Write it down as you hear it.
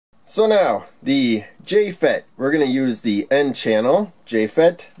So now, the JFET, we're going to use the N channel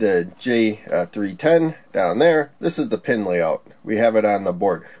JFET, the J310 down there. This is the pin layout. We have it on the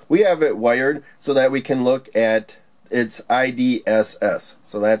board. We have it wired so that we can look at its Idss.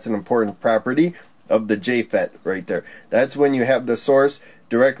 So that's an important property of the JFET right there. That's when you have the source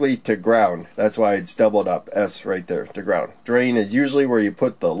directly to ground. That's why it's doubled up, S right there, to ground. Drain is usually where you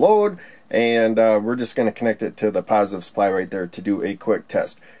put the load, and we're just going to connect it to the positive supply right there to do a quick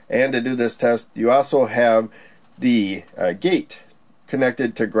test. And to do this test, you also have the gate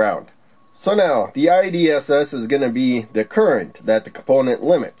connected to ground. So now, the Idss is going to be the current that the component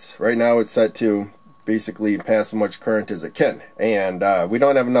limits. Right now it's set to basically pass as much current as it can, and we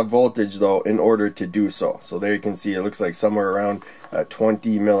don't have enough voltage though in order to do so. So there you can see it looks like somewhere around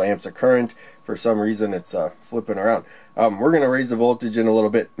 20 milliamps of current. For some reason it's flipping around. We're going to raise the voltage in a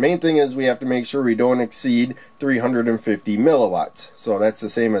little bit. Main thing is we have to make sure we don't exceed 350 milliwatts. So that's the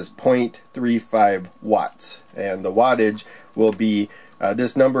same as 0.35 watts, and the wattage will be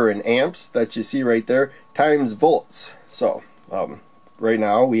this number in amps that you see right there times volts. So right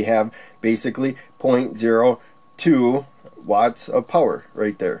now we have basically 0.02 watts of power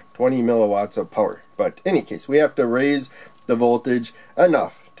right there, 20 milliwatts of power. But in any case, we have to raise the voltage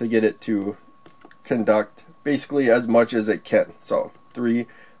enough to get it to conduct basically as much as it can. So 3,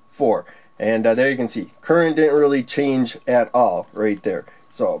 4, and there you can see current didn't really change at all right there.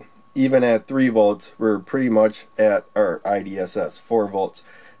 So even at 3 volts, we're pretty much at our Idss, 4 volts.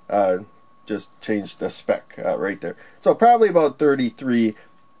 Just changed the spec right there. So probably about 33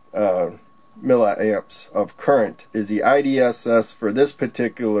 milliamps of current is the Idss for this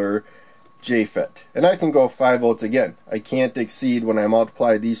particular JFET. And I can go 5 volts again. I can't exceed, when I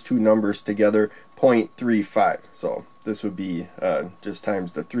multiply these two numbers together, 0.35. So this would be just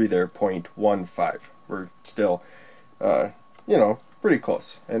times the 3 there, 0.15. We're still, you know, pretty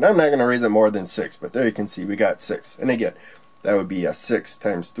close. And I'm not going to raise it more than 6, but there you can see we got 6. And again, that would be a 6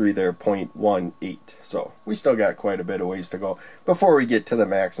 times 3 there, 0.18. So we still got quite a bit of ways to go before we get to the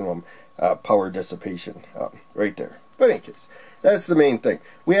maximum power dissipation right there. But in any case, that's the main thing.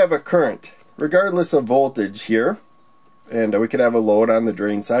 We have a current, regardless of voltage here, and we could have a load on the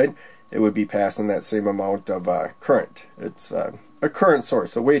drain side. It would be passing that same amount of current. It's a current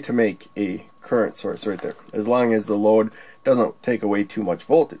source, a way to make a current source right there, as long as the load doesn't take away too much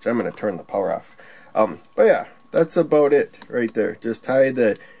voltage. I'm going to turn the power off. But yeah, that's about it right there. Just tie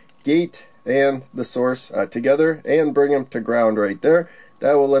the gate and the source together and bring them to ground right there.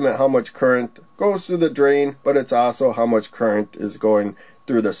 That will limit how much current goes through the drain, but it's also how much current is going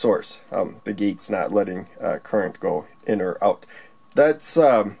through the source. The gate's not letting current go in or out. That's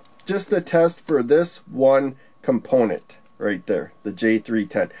just a test for this one component right there, the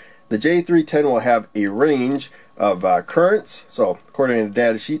J310. The J310 will have a range of currents. So according to the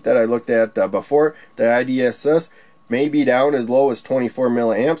data sheet that I looked at before, the Idss may be down as low as 24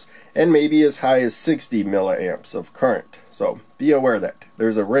 milliamps and maybe as high as 60 milliamps of current. So be aware that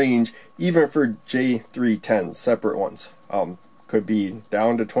there's a range even for J310s, separate ones. Could be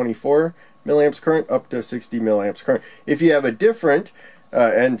down to 24 milliamps current up to 60 milliamps current. If you have a different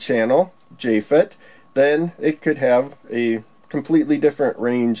N channel JFET, then it could have a completely different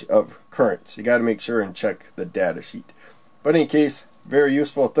range of currents. You got to make sure and check the data sheet. But in any case, very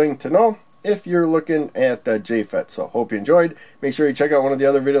useful thing to know if you're looking at JFET. So hope you enjoyed. Make sure you check out one of the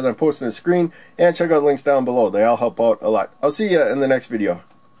other videos I'm posting on the screen and check out the links down below. They all help out a lot. I'll see you in the next video.